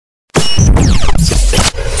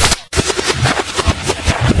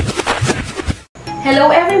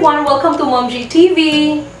Hello everyone, welcome to Maam Gie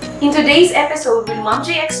TV. In today's episode with Maam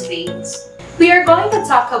Gie Explains, we are going to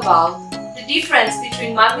talk about the difference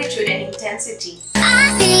between magnitude and intensity.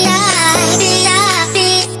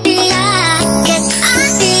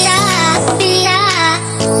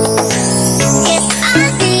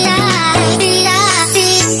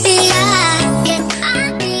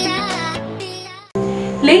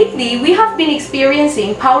 Lately, we have been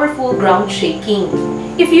experiencing powerful ground shaking.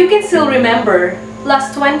 If you can still remember,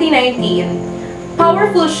 last 2019,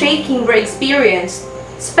 powerful shaking were experienced,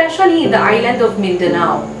 especially in the island of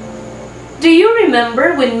Mindanao. Do you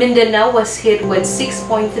remember when Mindanao was hit with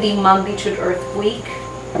 6.3 magnitude earthquake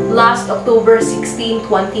last October 16,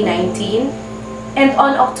 2019? And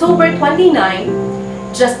on October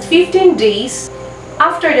 29, just 15 days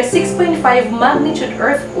after the 6.5 magnitude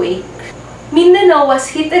earthquake, Mindanao was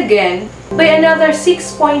hit again by another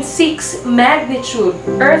 6.6 magnitude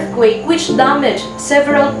earthquake which damaged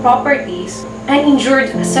several properties and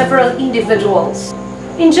injured several individuals.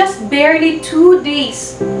 In just barely 2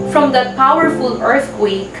 days from that powerful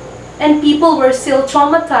earthquake, and people were still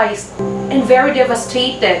traumatized and very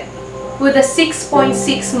devastated. With a 6.6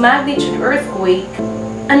 magnitude earthquake,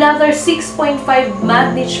 another 6.5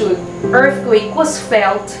 magnitude earthquake was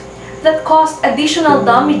felt that caused additional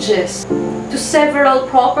damages to several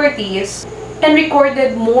properties and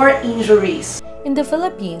recorded more injuries. In the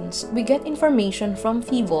Philippines, we get information from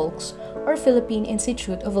PHIVOLCS, or Philippine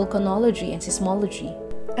Institute of Volcanology and Seismology,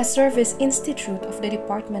 a service institute of the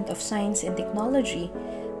Department of Science and Technology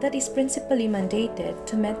that is principally mandated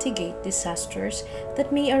to mitigate disasters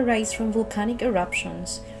that may arise from volcanic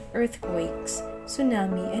eruptions, earthquakes,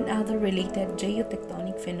 tsunami, and other related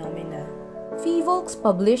geotectonic phenomena. PHIVOLCS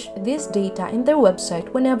publish this data in their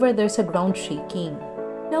website whenever there's a ground shaking.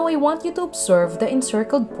 Now I want you to observe the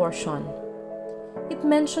encircled portion. It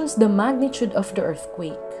mentions the magnitude of the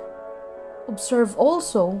earthquake. Observe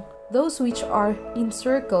also those which are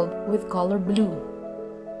encircled with color blue.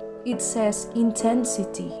 It says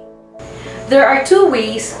intensity. There are two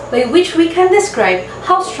ways by which we can describe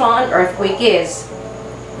how strong an earthquake is: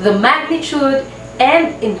 the magnitude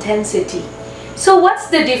and intensity. So what's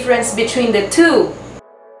the difference between the two?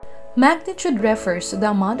 Magnitude refers to the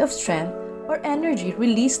amount of strength or energy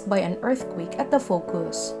released by an earthquake at the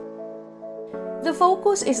focus. The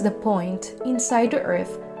focus is the point inside the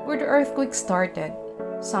earth where the earthquake started,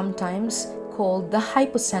 sometimes called the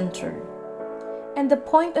hypocenter. And the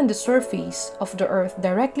point on the surface of the earth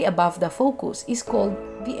directly above the focus is called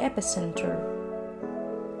the epicenter.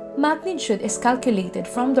 Magnitude is calculated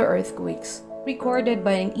from the earthquakes recorded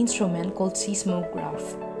by an instrument called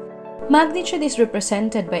seismograph. Magnitude is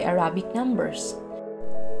represented by Arabic numbers.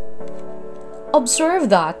 Observe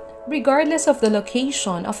that, regardless of the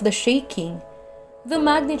location of the shaking, the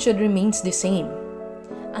magnitude remains the same.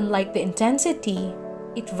 Unlike the intensity,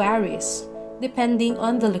 it varies depending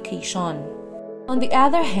on the location. On the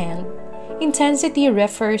other hand, intensity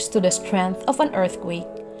refers to the strength of an earthquake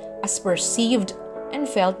as perceived and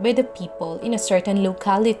felt by the people in a certain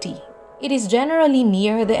locality. It is generally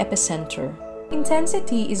near the epicenter.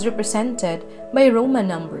 Intensity is represented by Roman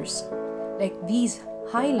numbers, like these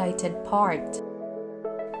highlighted part.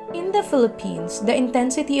 In the Philippines, the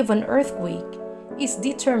intensity of an earthquake is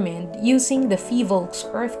determined using the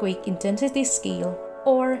PHIVOLCS Earthquake Intensity Scale,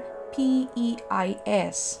 or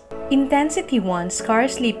PEIS. Intensity 1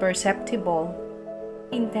 scarcely perceptible.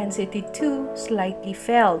 Intensity 2 slightly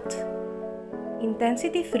felt.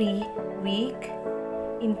 Intensity 3 weak.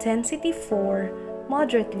 Intensity 4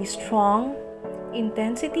 moderately strong.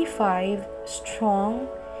 Intensity 5 strong.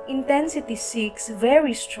 Intensity 6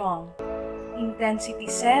 very strong. Intensity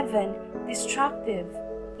 7 destructive.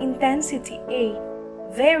 Intensity 8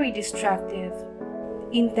 very destructive.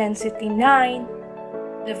 Intensity 9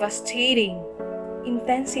 devastating.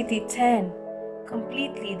 Intensity 10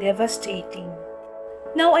 completely devastating.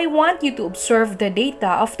 Now I want you to observe the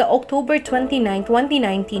data of the October 29,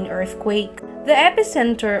 2019 earthquake. The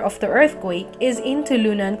epicenter of the earthquake is in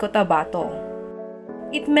Tulunan, Cotabato.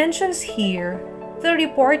 It mentions here the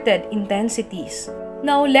reported intensities.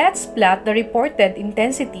 Now let's plot the reported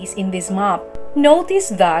intensities in this map. Notice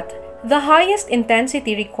that the highest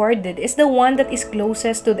intensity recorded is the one that is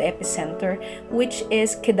closest to the epicenter, which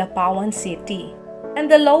is Kidapawan City.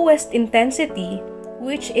 And the lowest intensity,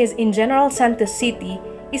 which is in General Santos City,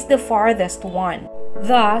 is the farthest one.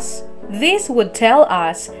 Thus, this would tell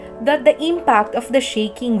us that the impact of the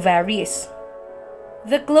shaking varies.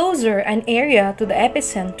 The closer an area to the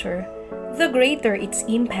epicenter, the greater its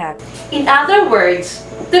impact. In other words,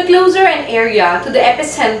 the closer an area to the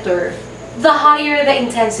epicenter, the higher the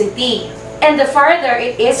intensity. And the farther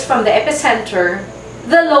it is from the epicenter,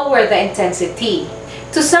 the lower the intensity.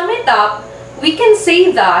 To sum it up, we can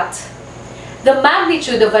say that the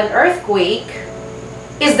magnitude of an earthquake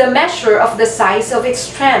is the measure of the size of its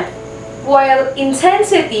strength, while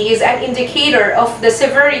intensity is an indicator of the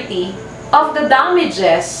severity of the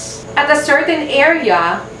damages at a certain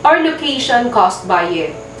area or location caused by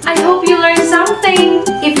it. I hope you learned something.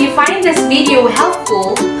 If you find this video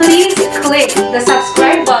helpful, please click the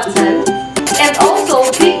subscribe button and also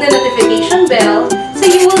click the notification bell so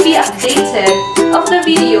you will be updated of the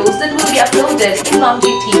videos that will be uploaded in Maam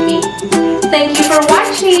Gie TV. Thank you for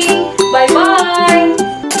watching. Bye-bye!